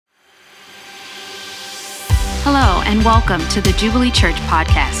Hello, and welcome to the Jubilee Church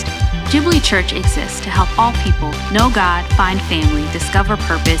podcast. Jubilee Church exists to help all people know God, find family, discover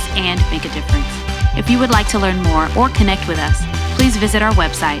purpose, and make a difference. If you would like to learn more or connect with us, please visit our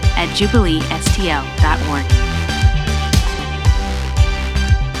website at jubileestl.org.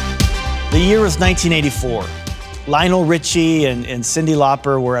 The year was 1984. Lionel Richie and Cyndi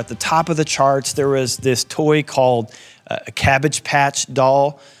Lauper were at the top of the charts. There was this toy called a Cabbage Patch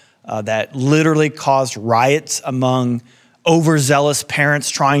doll that literally caused riots among overzealous parents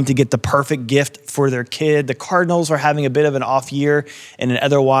trying to get the perfect gift for their kid. The Cardinals were having a bit of an off year in an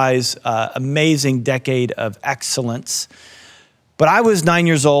otherwise amazing decade of excellence. But I was 9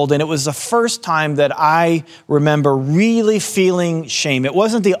 years old, and it was the first time that I remember really feeling shame. It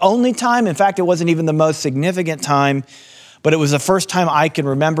wasn't the only time. In fact, it wasn't even the most significant time, but it was the first time I can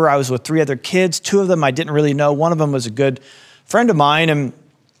remember. I was with three other kids. Two of them I didn't really know. One of them was a good friend of mine, and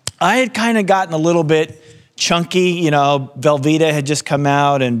I had kind of gotten a little bit chunky. You know, Velveeta had just come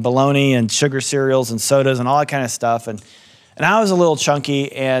out, and bologna and sugar cereals and sodas and all that kind of stuff. And I was a little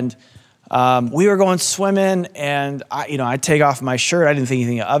chunky, and we were going swimming, and I'd take off my shirt. I didn't think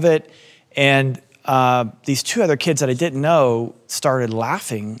anything of it. And these two other kids that I didn't know started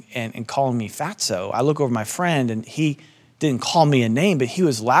laughing and calling me fatso. I look over at my friend, and he didn't call me a name, but he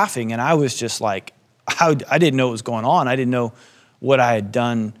was laughing, and I was just like, I didn't know what was going on. I didn't know what I had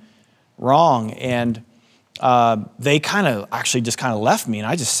done wrong. And they kind of actually just kind of left me, and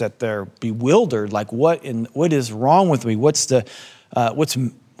I just sat there bewildered, like what is wrong with me? What's the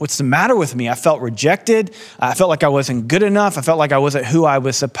matter with me? I felt rejected. I felt like I wasn't good enough. I felt like I wasn't who I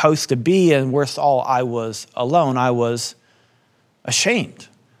was supposed to be, and worst of all, I was alone. I was ashamed.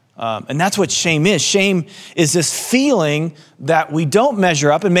 And that's what shame is. Shame is this feeling that we don't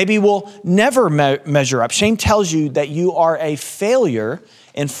measure up, and maybe we'll never measure up. Shame tells you that you are a failure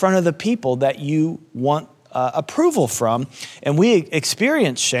in front of the people that you want approval from. And we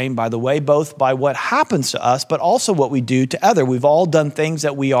experience shame, by the way, both by what happens to us, but also what we do to others. We've all done things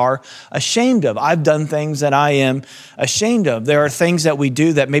that we are ashamed of. I've done things that I am ashamed of. There are things that we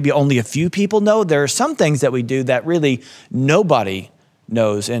do that maybe only a few people know. There are some things that we do that really nobody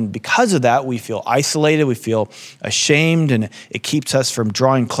knows. And because of that, we feel isolated, we feel ashamed, and it keeps us from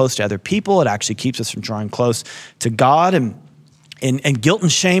drawing close to other people. It actually keeps us from drawing close to God. And guilt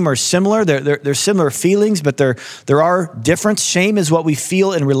and shame are similar. They're similar feelings, but there are differences. Shame is what we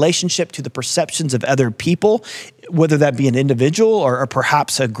feel in relationship to the perceptions of other people, whether that be an individual or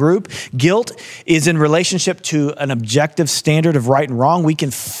perhaps a group. Guilt is in relationship to an objective standard of right and wrong. We can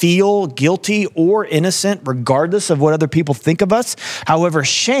feel guilty or innocent regardless of what other people think of us. However,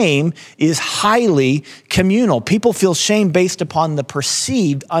 shame is highly communal. People feel shame based upon the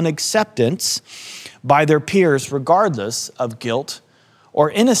perceived unacceptance by their peers, regardless of guilt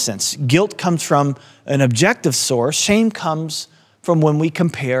or innocence. Guilt comes from an objective source. Shame comes from when we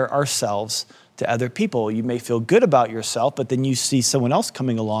compare ourselves to other people. You may feel good about yourself, but then you see someone else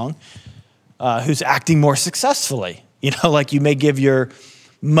coming along who's acting more successfully. You know, like you may give your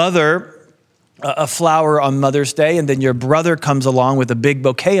mother a flower on Mother's Day, and then your brother comes along with a big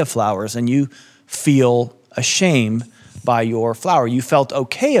bouquet of flowers, and you feel ashamed by your flower. You felt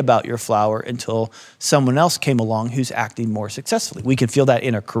okay about your flower until someone else came along who's acting more successfully. We could feel that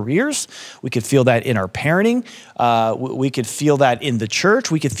in our careers. We could feel that in our parenting. We could feel that in the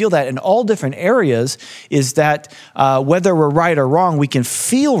church. We could feel that in all different areas, is that whether we're right or wrong, we can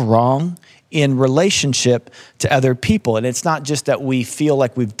feel wrong in relationship to other people. And it's not just that we feel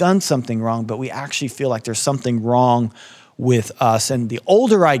like we've done something wrong, but we actually feel like there's something wrong with us. And the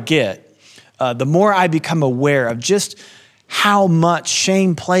older I get, the more I become aware of just how much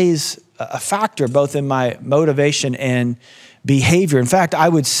shame plays a factor both in my motivation and behavior. In fact, I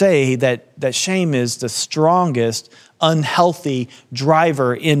would say that shame is the strongest unhealthy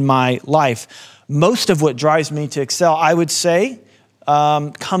driver in my life. Most of what drives me to excel, I would say,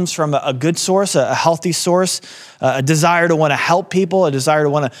 comes from a good source, a healthy source, a desire to want to help people, a desire to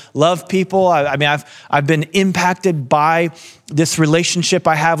want to love people. I mean, I've been impacted by this relationship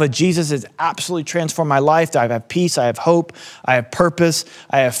I have with Jesus. It's absolutely transformed my life. I have peace, I have hope, I have purpose,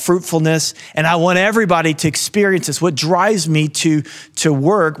 I have fruitfulness, and I want everybody to experience this. What drives me to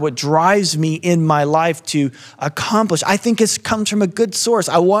work, what drives me in my life to accomplish, I think it comes from a good source.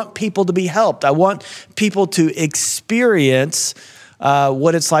 I want people to be helped. I want people to experience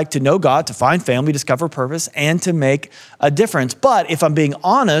what it's like to know God, to find family, discover purpose, and to make a difference. But if I'm being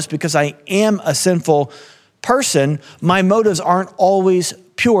honest, because I am a sinful person, my motives aren't always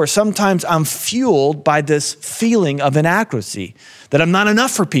pure. Sometimes I'm fueled by this feeling of inadequacy, that I'm not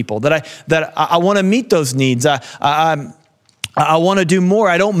enough for people, that I want to meet those needs. I I want to do more.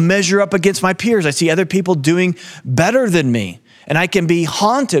 I don't measure up against my peers. I see other people doing better than me. And I can be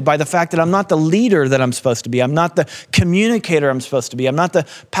haunted by the fact that I'm not the leader that I'm supposed to be. I'm not the communicator I'm supposed to be. I'm not the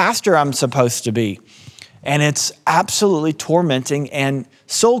pastor I'm supposed to be. And it's absolutely tormenting and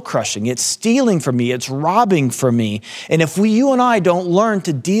soul crushing. It's stealing from me. It's robbing from me. And if you and I don't learn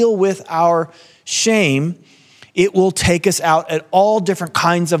to deal with our shame, it will take us out at all different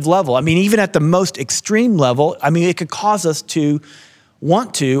kinds of level. I mean, even at the most extreme level, it could cause us to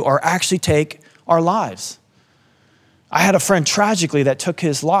want to or actually take our lives. I had a friend tragically that took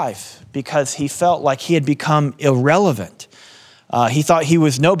his life because he felt like he had become irrelevant. He thought he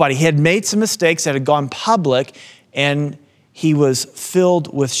was nobody. He had made some mistakes that had gone public, and he was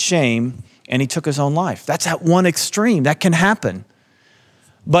filled with shame, and he took his own life. That's at one extreme. That can happen.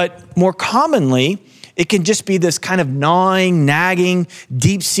 But more commonly, it can just be this kind of gnawing, nagging,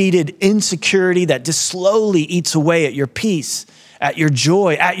 deep-seated insecurity that just slowly eats away at your peace, at your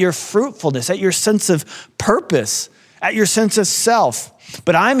joy, at your fruitfulness, at your sense of purpose, at your sense of self.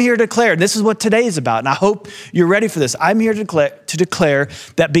 But I'm here to declare, and this is what today is about, and I hope you're ready for this. I'm here to declare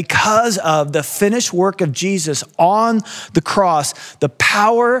that because of the finished work of Jesus on the cross, the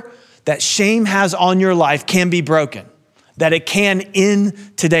power that shame has on your life can be broken. That it can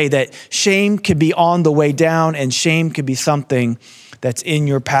end today, that shame could be on the way down and shame could be something that's in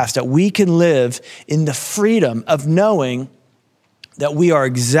your past, that we can live in the freedom of knowing that we are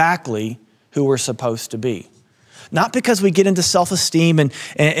exactly who we're supposed to be. Not because we get into self-esteem and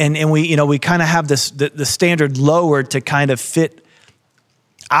we kind of have the standard lowered to kind of fit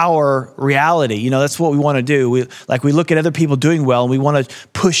our reality. That's what we want to do. We look at other people doing well and we want to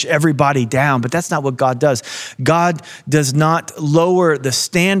push everybody down, but that's not what God does. God does not lower the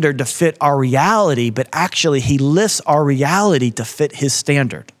standard to fit our reality, but actually he lifts our reality to fit his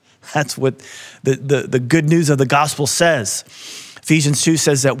standard. That's what the good news of the gospel says. Ephesians 2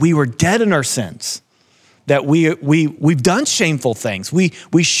 says that we were dead in our sins, that we've done shameful things.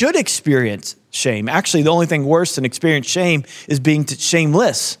 We should experience shame. Actually, the only thing worse than experience shame is being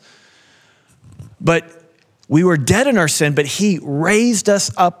shameless. But we were dead in our sin, but he raised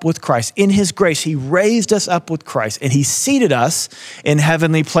us up with Christ. In his grace, he raised us up with Christ, and he seated us in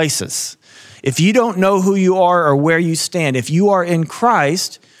heavenly places. If you don't know who you are or where you stand, if you are in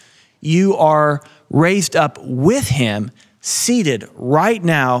Christ, you are raised up with him, seated right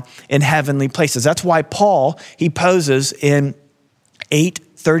now in heavenly places. That's why Paul, he poses in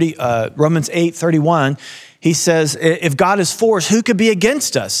Romans 8:31, he says, if God is for us, who could be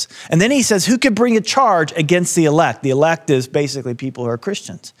against us? And then he says, who could bring a charge against the elect? The elect is basically people who are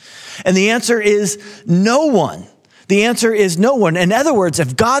Christians. And the answer is no one. The answer is no one. In other words,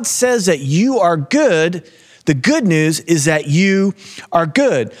 if God says that you are good, the good news is that you are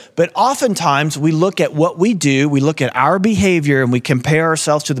good. But oftentimes we look at what we do, we look at our behavior, and we compare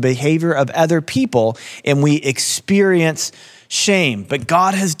ourselves to the behavior of other people, and we experience shame. But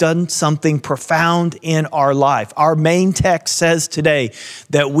God has done something profound in our life. Our main text says today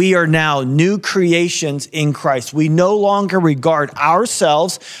that we are now new creations in Christ. We no longer regard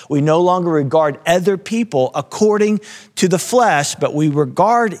ourselves, we no longer regard other people according to the flesh, but we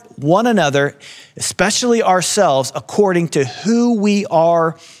regard one another, especially ourselves, according to who we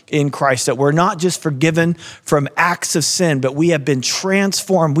are in Christ, that we're not just forgiven from acts of sin, but we have been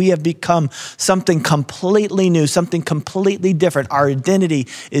transformed. We have become something completely new, something completely different. Our identity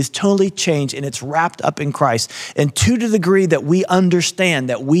is totally changed, and it's wrapped up in Christ. And to the degree that we understand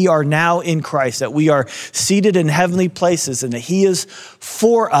that we are now in Christ, that we are seated in heavenly places, and that he is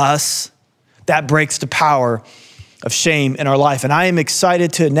for us, that breaks the power of shame in our life. And I am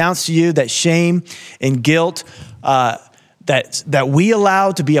excited to announce to you that shame and guilt that we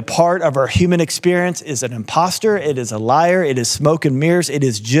allow to be a part of our human experience is an imposter. It is a liar. It is smoke and mirrors. It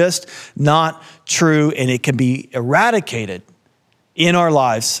is just not true, and it can be eradicated in our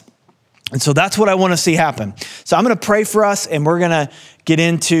lives. And so that's what I want to see happen. So I'm going to pray for us, and we're going to get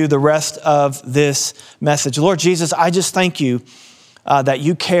into the rest of this message. Lord Jesus, I just thank you that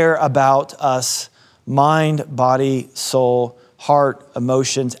you care about us, mind, body, soul, heart,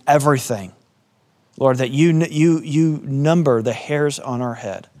 emotions, everything. Lord, that you number the hairs on our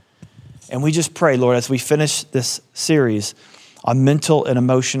head. And we just pray, Lord, as we finish this series on mental and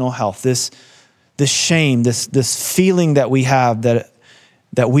emotional health, this shame, this feeling that we have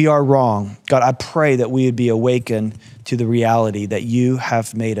that we are wrong. God, I pray that we would be awakened to the reality that you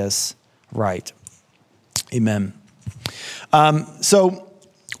have made us right. Amen. So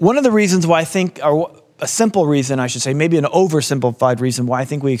one of the reasons why I think, or a simple reason, I should say, maybe an oversimplified reason why I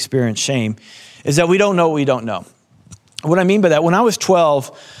think we experience shame is that we don't know what we don't know. What I mean by that, when I was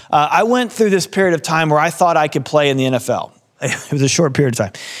 12, I went through this period of time where I thought I could play in the NFL. It was a short period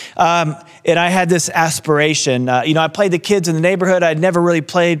of time. And I had this aspiration. I played the kids in the neighborhood. I'd never really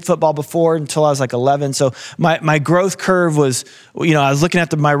played football before until I was like 11. So my growth curve was, I was looking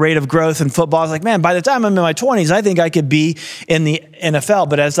at my rate of growth in football. I was like, man, by the time I'm in my 20s, I think I could be in the NFL.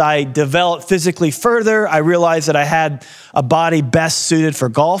 But as I developed physically further, I realized that I had a body best suited for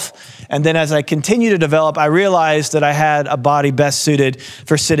golf. And then as I continued to develop, I realized that I had a body best suited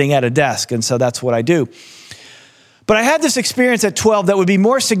for sitting at a desk. And so that's what I do. But I had this experience at 12 that would be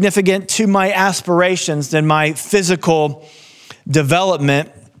more significant to my aspirations than my physical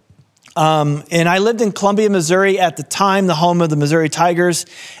development. And I lived in Columbia, Missouri at the time, the home of the Missouri Tigers.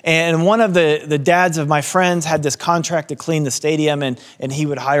 And one of the dads of my friends had this contract to clean the stadium, and he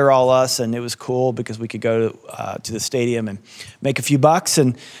would hire all us. And it was cool because we could go to the stadium and make a few bucks.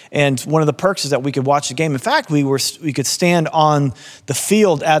 And one of the perks is that we could watch the game. In fact, we could stand on the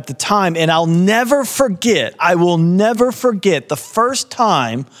field at the time. And I will never forget the first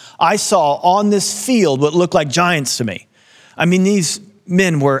time I saw on this field what looked like giants to me. I mean, these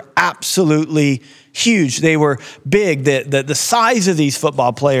men were absolutely huge. They were big. The size of these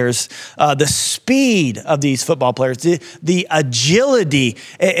football players, the speed of these football players, the agility.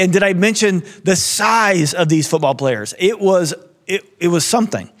 And did I mention the size of these football players? It was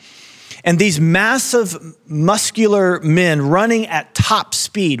something. And these massive, muscular men running at top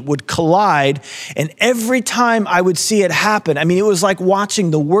speed would collide. And every time I would see it happen, it was like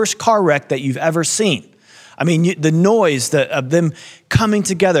watching the worst car wreck that you've ever seen. The noise of them coming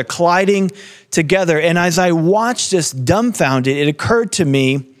together, colliding together. And as I watched this dumbfounded, it occurred to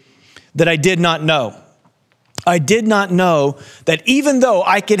me that I did not know. I did not know that even though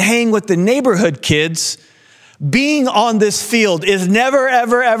I could hang with the neighborhood kids, being on this field is never,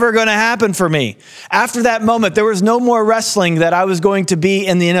 ever, ever going to happen for me. After that moment, there was no more wrestling that I was going to be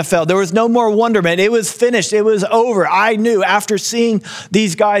in the NFL. There was no more wonderment. It was finished. It was over. I knew after seeing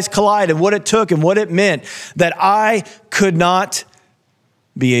these guys collide and what it took and what it meant that I could not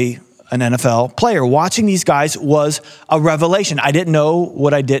be an NFL player. Watching these guys was a revelation. I didn't know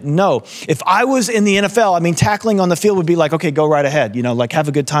what I didn't know. If I was in the NFL, tackling on the field would be like, okay, go right ahead. Have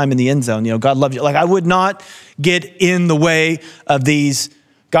a good time in the end zone. God loves you. I would not get in the way of these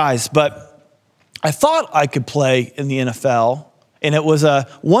guys. But I thought I could play in the NFL, and it was a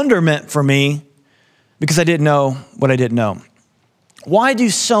wonderment for me because I didn't know what I didn't know. Why do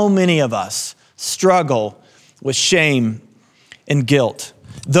so many of us struggle with shame and guilt?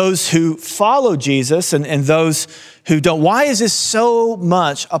 Those who follow Jesus and those who don't. Why is this so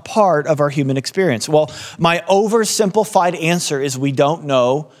much a part of our human experience? Well, my oversimplified answer is we don't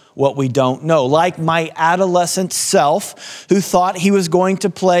know what we don't know. Like my adolescent self who thought he was going to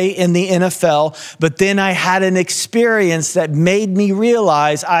play in the NFL, but then I had an experience that made me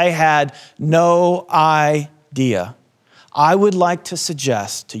realize I had no idea. I would like to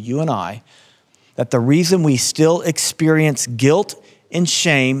suggest to you and I that the reason we still experience guilt and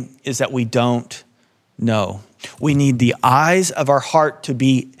shame is that we don't know. We need the eyes of our heart to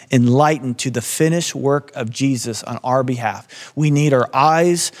be enlightened to the finished work of Jesus on our behalf. We need our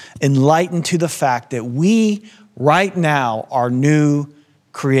eyes enlightened to the fact that we right now are new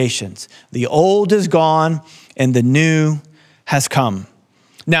creations. The old is gone and the new has come.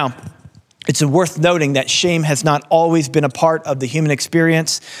 Now, it's worth noting that shame has not always been a part of the human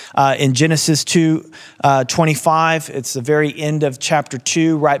experience. In Genesis 2:25, it's the very end of chapter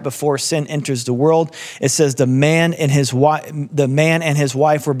 2, right before sin enters the world. It says the man and his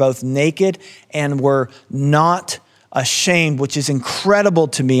wife were both naked and were not ashamed, which is incredible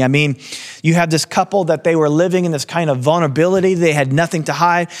to me. You have this couple that they were living in this kind of vulnerability. They had nothing to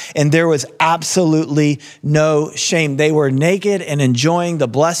hide, and there was absolutely no shame. They were naked and enjoying the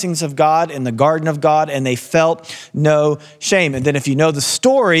blessings of God in the garden of God, and they felt no shame. And then if you know the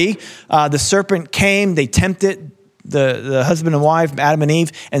story, the serpent came, they tempted the husband and wife, Adam and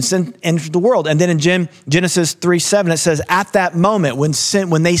Eve, and sin entered the world. And then in Genesis 3:7, it says, at that moment when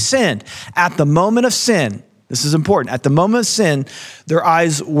they sinned, at the moment of sin, this is important. At the moment of sin, their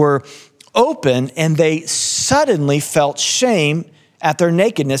eyes were open and they suddenly felt shame at their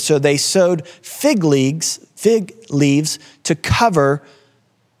nakedness. So they sewed fig leaves to cover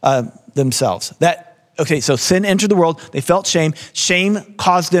themselves. So sin entered the world. They felt shame. Shame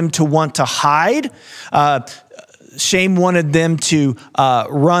caused them to want to hide. Shame wanted them to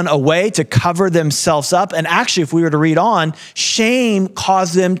run away, to cover themselves up. And actually, if we were to read on, shame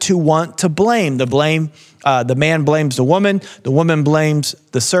caused them to want to blame. The man blames the woman blames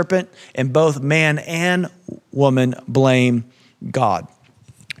the serpent, and both man and woman blame God.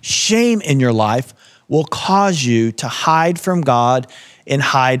 Shame in your life will cause you to hide from God and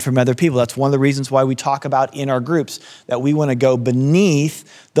hide from other people. That's one of the reasons why we talk about in our groups that we want to go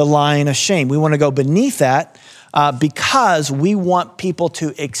beneath the line of shame. We want to go beneath that because we want people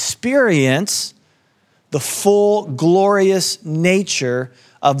to experience the full glorious nature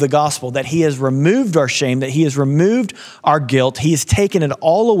of the gospel, that he has removed our shame, that he has removed our guilt. He has taken it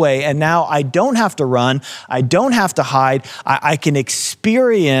all away. And now I don't have to run. I don't have to hide. I can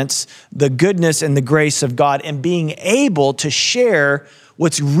experience the goodness and the grace of God, and being able to share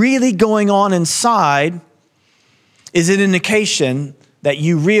what's really going on inside is an indication that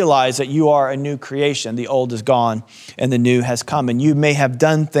you realize that you are a new creation. The old is gone and the new has come. And you may have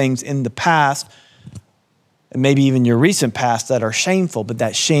done things in the past, and maybe even your recent past, that are shameful, but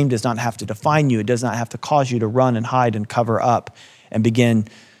that shame does not have to define you. It does not have to cause you to run and hide and cover up and begin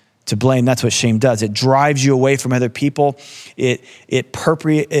to blame. That's what shame does. It drives you away from other people. It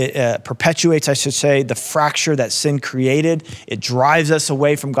perpetuates, I should say, the fracture that sin created. It drives us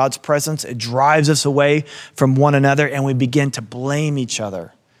away from God's presence. It drives us away from one another, and we begin to blame each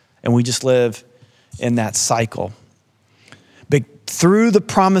other. And we just live in that cycle. But through the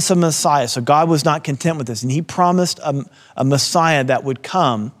promise of Messiah, so God was not content with this, and he promised a Messiah that would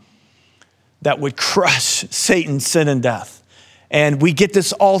come, that would crush Satan, sin, and death. And we get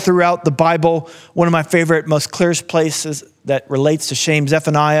this all throughout the Bible. One of my favorite, most clearest places that relates to shame,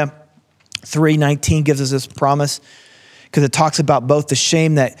 Zephaniah 3:19 gives us this promise, because it talks about both the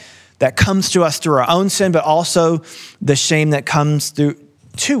shame that comes to us through our own sin, but also the shame that comes to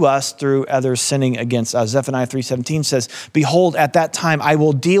us through others sinning against us. Zephaniah 3:17 says, "Behold, at that time I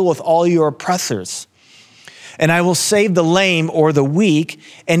will deal with all your oppressors, and I will save the lame or the weak,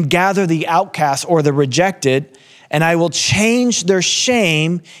 and gather the outcast or the rejected, and I will change their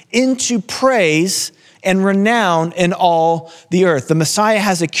shame into praise and renown in all the earth." The Messiah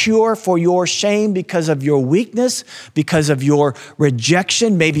has a cure for your shame because of your weakness, because of your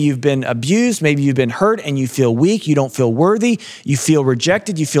rejection. Maybe you've been abused, maybe you've been hurt, and you feel weak, you don't feel worthy, you feel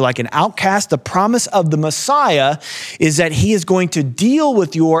rejected, you feel like an outcast. The promise of the Messiah is that he is going to deal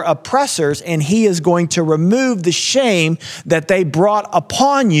with your oppressors, and he is going to remove the shame that they brought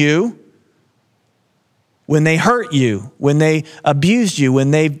upon you when they hurt you, when they abused you,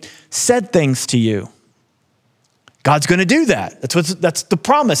 when they said things to you. God's going to do that. That's the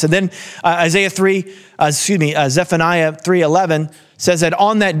promise. And then Zephaniah 3:11 says that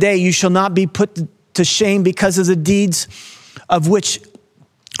on that day you shall not be put to shame because of the deeds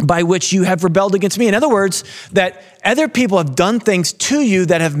by which you have rebelled against me. In other words, that other people have done things to you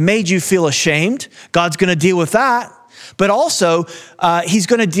that have made you feel ashamed. God's going to deal with that. But also, he's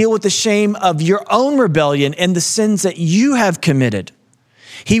going to deal with the shame of your own rebellion and the sins that you have committed.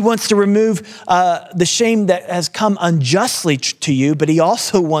 He wants to remove the shame that has come unjustly to you, but he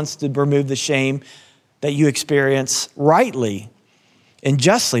also wants to remove the shame that you experience rightly and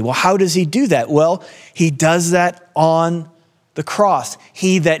justly. Well, how does he do that? Well, he does that on the cross.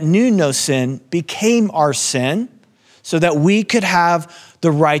 He that knew no sin became our sin so that we could have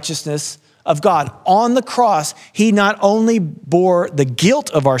the righteousness of God. On the cross, he not only bore the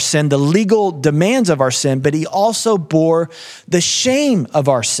guilt of our sin, the legal demands of our sin, but he also bore the shame of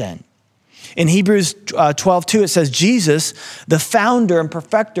our sin. In Hebrews 12:2, it says, Jesus, the founder and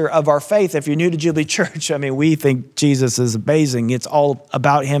perfecter of our faith. If you're new to Jubilee Church, we think Jesus is amazing. It's all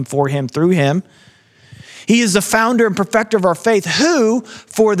about him, for him, through him. He is the founder and perfecter of our faith, who,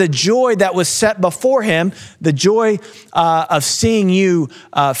 for the joy that was set before him, the joy of seeing you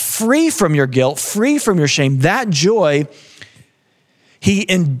free from your guilt, free from your shame, that joy, he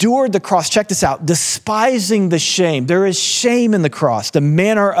endured the cross. Check this out, despising the shame. There is shame in the cross. The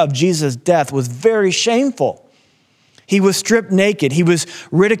manner of Jesus' death was very shameful. He was stripped naked. He was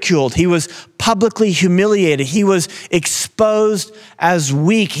ridiculed. He was publicly humiliated. He was exposed as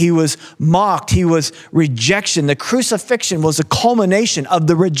weak. He was mocked. He was rejection. The crucifixion was a culmination of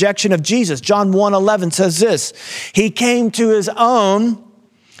the rejection of Jesus. John 1:11 says this, he came to his own,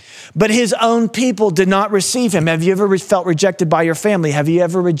 but his own people did not receive him. Have you ever felt rejected by your family? Have you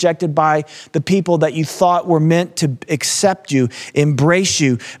ever rejected by the people that you thought were meant to accept you, embrace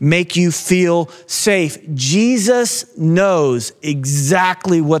you, make you feel safe? Jesus knows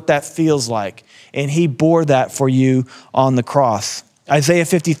exactly what that feels like, and he bore that for you on the cross. Isaiah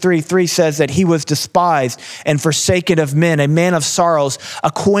 53:3 says that he was despised and forsaken of men, a man of sorrows,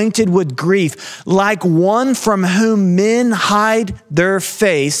 acquainted with grief, like one from whom men hide their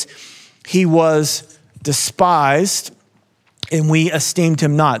face. He was despised, and we esteemed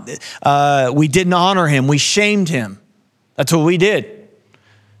him not. We didn't honor him. We shamed him. That's what we did.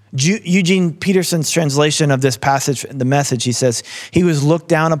 Eugene Peterson's translation of this passage, the Message, he says, he was looked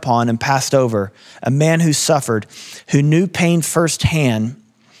down upon and passed over, a man who suffered, who knew pain firsthand.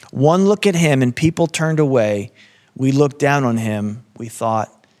 One look at him and people turned away. We looked down on him. We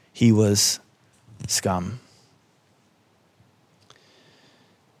thought he was scum.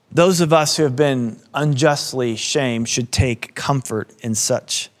 Those of us who have been unjustly shamed should take comfort in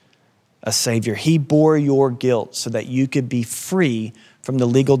such a Savior. He bore your guilt so that you could be free from the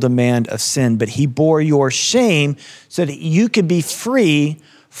legal demand of sin, but he bore your shame so that you could be free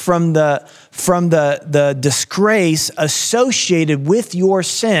from the disgrace associated with your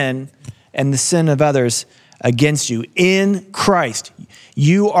sin and the sin of others against you. In Christ,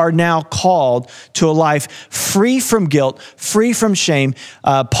 you are now called to a life free from guilt, free from shame.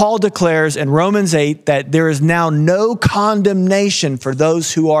 Paul declares in Romans 8 that there is now no condemnation for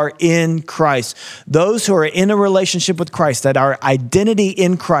those who are in Christ. Those who are in a relationship with Christ, that our identity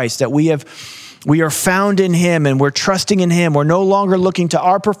in Christ, that we are found in him and we're trusting in him. We're no longer looking to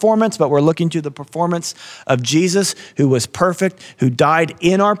our performance, but we're looking to the performance of Jesus, who was perfect, who died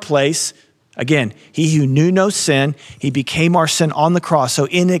in our place. Again, he who knew no sin, he became our sin on the cross. So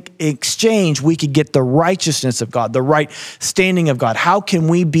in exchange, we could get the righteousness of God, the right standing of God. How can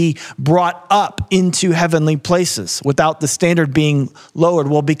we be brought up into heavenly places without the standard being lowered?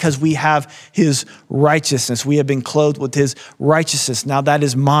 Well, because we have his righteousness. We have been clothed with his righteousness. Now that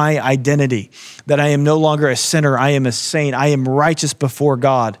is my identity, that I am no longer a sinner. I am a saint. I am righteous before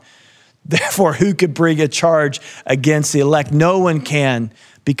God. Therefore, who could bring a charge against the elect? No one can,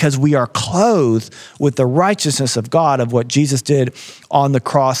 because we are clothed with the righteousness of God, of what Jesus did on the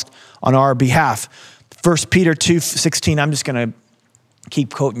cross on our behalf. 1 Peter 2:16, I'm just going to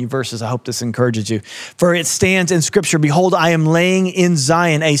keep quoting you verses. I hope this encourages you. For it stands in Scripture, behold, I am laying in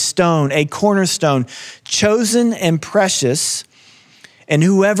Zion a stone, a cornerstone, chosen and precious, and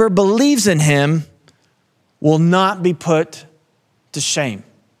whoever believes in him will not be put to shame.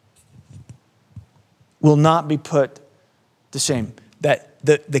 Will not be put to shame. That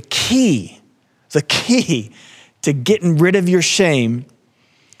the key to getting rid of your shame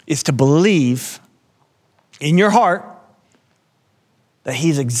is to believe in your heart that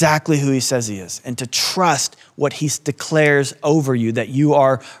he's exactly who he says he is, and to trust what he declares over you, that you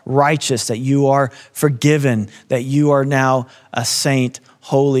are righteous, that you are forgiven, that you are now a saint,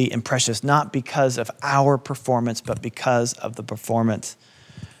 holy and precious, not because of our performance, but because of the performance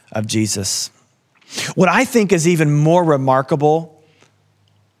of Jesus. What I think is even more remarkable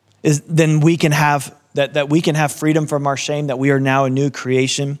is then we can have that we can have freedom from our shame, that we are now a new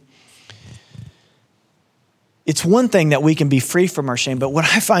creation. It's one thing that we can be free from our shame, but what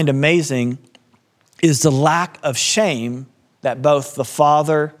I find amazing is the lack of shame that both the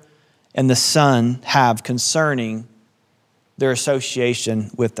Father and the Son have concerning their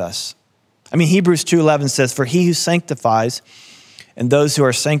association with us. I mean, Hebrews 2:11 says, "For he who sanctifies and those who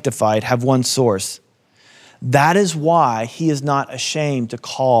are sanctified have one source. That is why he is not ashamed to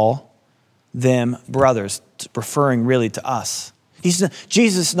call them brothers," referring really to us.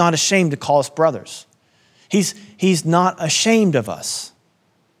 Jesus is not ashamed to call us brothers. He's not ashamed of us.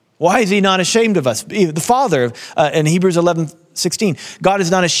 Why is he not ashamed of us? The Father, in Hebrews 11:16, God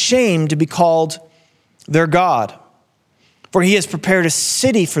is not ashamed to be called their God, for he has prepared a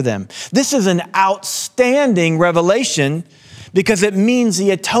city for them. This is an outstanding revelation because it means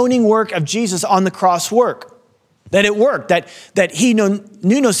the atoning work of Jesus on the cross worked. That it worked, that he knew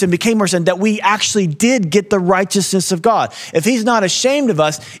no sin, became our sin, that we actually did get the righteousness of God. If he's not ashamed of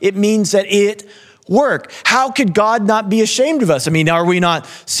us, it means that it worked. How could God not be ashamed of us? I mean, are we not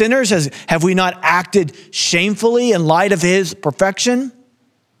sinners? Have we not acted shamefully in light of his perfection?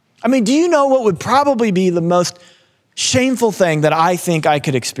 I mean, do you know what would probably be the most shameful thing that I think I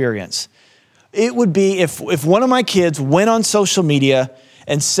could experience? It would be if one of my kids went on social media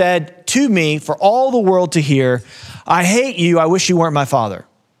and said to me for all the world to hear, "I hate you, I wish you weren't my father."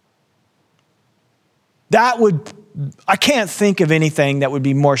 I can't think of anything that would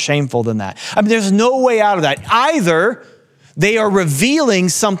be more shameful than that. I mean, there's no way out of that. Either they are revealing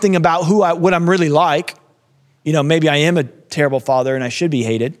something about what I'm really like. You know, maybe I am a terrible father and I should be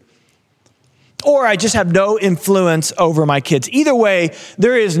hated. Or I just have no influence over my kids. Either way,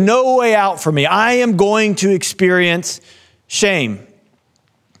 there is no way out for me. I am going to experience shame.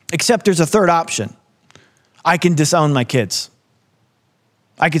 Except there's a third option. I can disown my kids.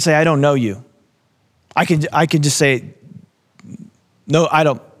 I could say, "I don't know you." I could just say, "No, I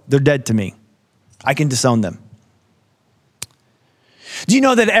don't. They're dead to me." I can disown them. Do you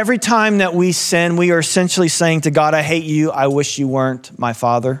know that every time that we sin, we are essentially saying to God, "I hate you. I wish you weren't my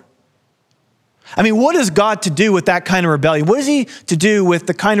father"? I mean, what is God to do with that kind of rebellion? What is he to do with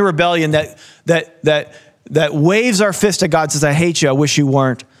the kind of rebellion that waves our fist at God and says, I hate you, I wish you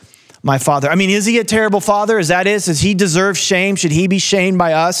weren't my father? I mean, is he a terrible father? Is that it? Does he deserve shame? Should he be shamed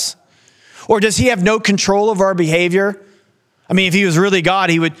by us? Or does he have no control of our behavior? I mean, if he was really God,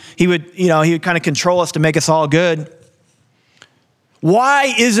 he would kind of control us to make us all good.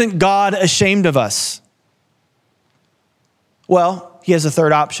 Why isn't God ashamed of us? Well, he has a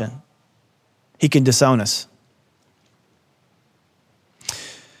third option. He can disown us.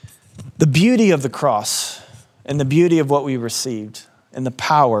 The beauty of the cross and the beauty of what we received and the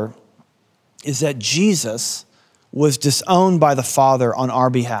power is that Jesus was disowned by the Father on our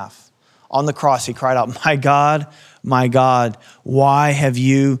behalf. On the cross, he cried out, my God, why have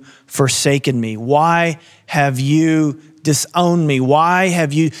you forsaken me? Why have you disowned me? Why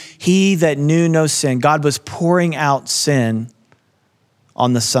have you, he that knew no sin? God was pouring out sin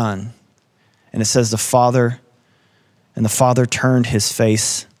on the Son. And it says the Father turned his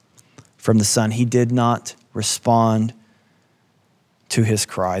face from the Son. He did not respond to his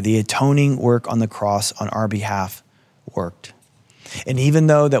cry. The atoning work on the cross on our behalf worked. And even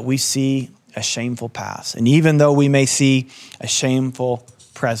though that we see a shameful past, and even though we may see a shameful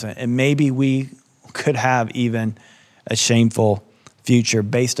present, and maybe we could have even a shameful future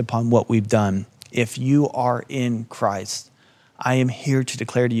based upon what we've done, if you are in Christ, I am here to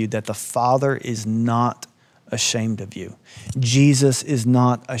declare to you that the Father is not ashamed of you. Jesus is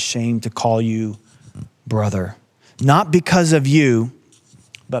not ashamed to call you brother, not because of you,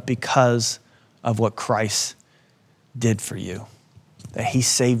 but because of what Christ did for you, that he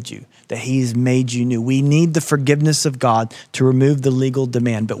saved you, that he's made you new. We need the forgiveness of God to remove the legal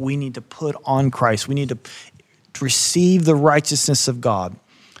demand, but we need to put on Christ. We need to receive the righteousness of God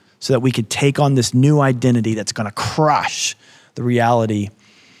so that we could take on this new identity that's going to crush the reality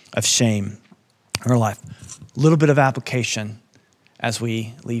of shame in our life. A little bit of application as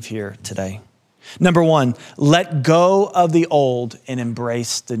we leave here today. Number one, let go of the old and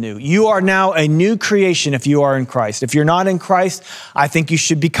embrace the new. You are now a new creation if you are in Christ. If you're not in Christ, I think you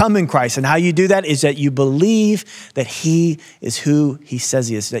should become in Christ. And how you do that is that you believe that he is who he says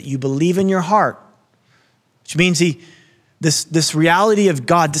he is, that you believe in your heart, which means this reality of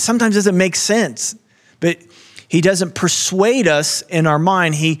God sometimes doesn't make sense, but he doesn't persuade us in our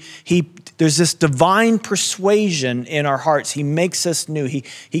mind. There's this divine persuasion in our hearts. He makes us new.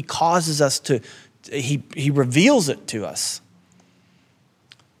 He causes us to, he reveals it to us.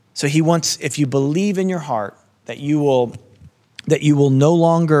 So he wants, if you believe in your heart, that you will no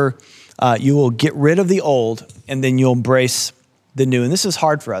longer, you will get rid of the old and then you'll embrace the new. And this is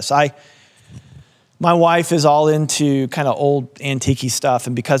hard for us. My wife is all into kind of old antique stuff,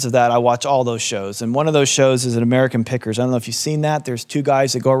 and because of that, I watch all those shows. And one of those shows is American Pickers. I don't know if you've seen that. There's two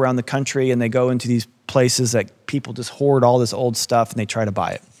guys that go around the country, and they go into these places that people just hoard all this old stuff, and they try to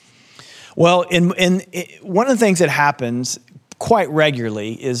buy it. Well, one of the things that happens quite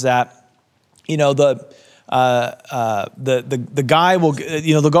regularly is that, the guy will,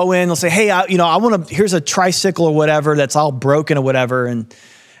 they'll go in, they'll say, hey, here's a tricycle or whatever that's all broken or whatever, and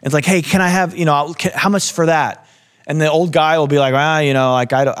it's like, hey, can I have, how much for that? And the old guy will be like, I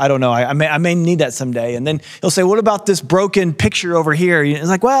don't know. I may need that someday. And then he'll say, what about this broken picture over here? It's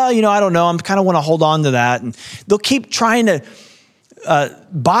like, well, I don't know. I'm kind of want to hold on to that. And they'll keep trying to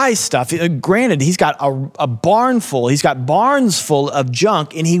buy stuff. Granted, he's got a barn full. He's got barns full of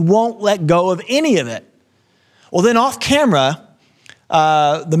junk, and he won't let go of any of it. Well, then off camera,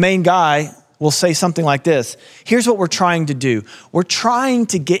 the main guy will say something like this. Here's what we're trying to do. We're trying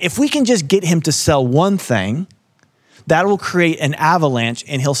to if we can just get him to sell one thing, that will create an avalanche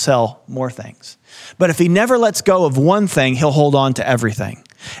and he'll sell more things. But if he never lets go of one thing, he'll hold on to everything.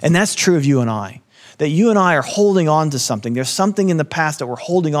 And that's true of you and I, that you and I are holding on to something. There's something in the past that we're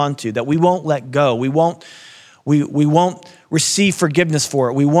holding on to that we won't let go. We won't receive forgiveness for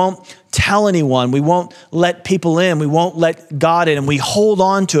it. We won't tell anyone. We won't let people in. We won't let God in. And we hold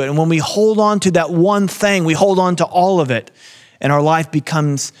on to it. And when we hold on to that one thing, we hold on to all of it. And our life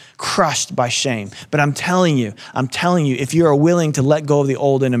becomes crushed by shame. But I'm telling you, if you are willing to let go of the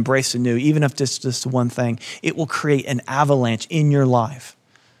old and embrace the new, even if it's just one thing, it will create an avalanche in your life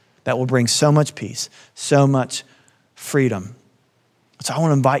that will bring so much peace, so much freedom. So I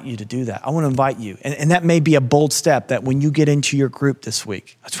want to invite you to do that. I want to invite you. And that may be a bold step that when you get into your group this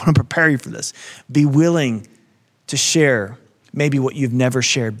week, I just want to prepare you for this. Be willing to share maybe what you've never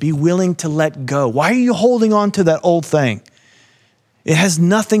shared. Be willing to let go. Why are you holding on to that old thing? It has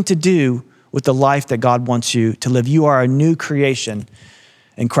nothing to do with the life that God wants you to live. You are a new creation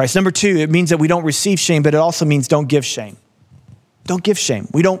in Christ. Number two, it means that we don't receive shame, but it also means don't give shame. Don't give shame.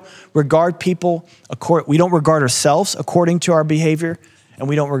 We don't regard people, we don't regard ourselves according to our behavior, and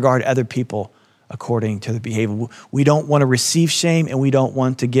we don't regard other people according to the behavior. We don't want to receive shame, and we don't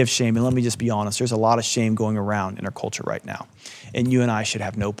want to give shame. And let me just be honest, there's a lot of shame going around in our culture right now, and you and I should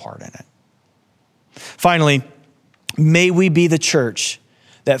have no part in it. Finally, may we be the church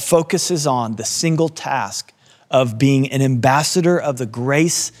that focuses on the single task of being an ambassador of the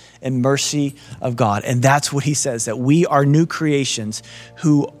grace and mercy of God. And that's what he says, that we are new creations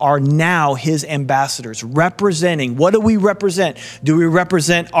who are now his ambassadors, representing. What do we represent? Do we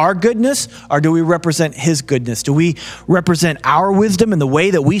represent our goodness, or do we represent his goodness? Do we represent our wisdom and the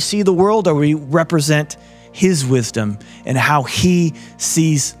way that we see the world, or we represent his wisdom and how he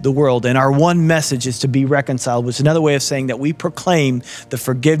sees the world? And our one message is to be reconciled, which is another way of saying that we proclaim the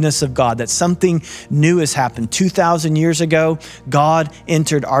forgiveness of God, that something new has happened. 2,000 years ago, God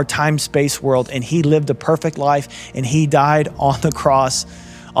entered our time-space world, and he lived a perfect life, and he died on the cross,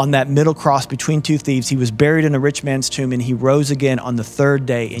 on that middle cross between two thieves. He was buried in a rich man's tomb, and he rose again on the third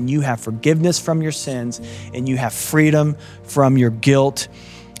day. And you have forgiveness from your sins, and you have freedom from your guilt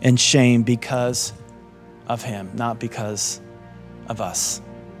and shame because of him, not because of us.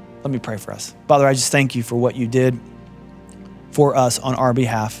 Let me pray for us. Father, I just thank you for what you did for us on our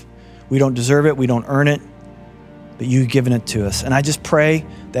behalf. We don't deserve it. We don't earn it, but you've given it to us. And I just pray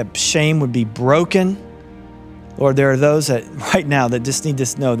that shame would be broken. Lord, there are those that right now that just need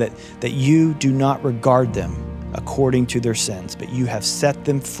to know that you do not regard them according to their sins, but you have set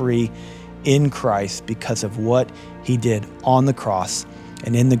them free in Christ because of what he did on the cross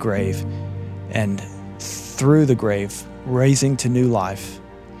and in the grave, and through the grave, raising to new life.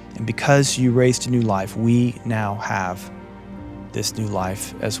 And because you raised to new life, we now have this new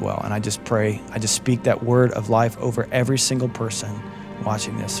life as well. And I just pray, I just speak that word of life over every single person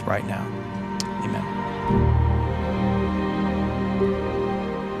watching this right now. Amen.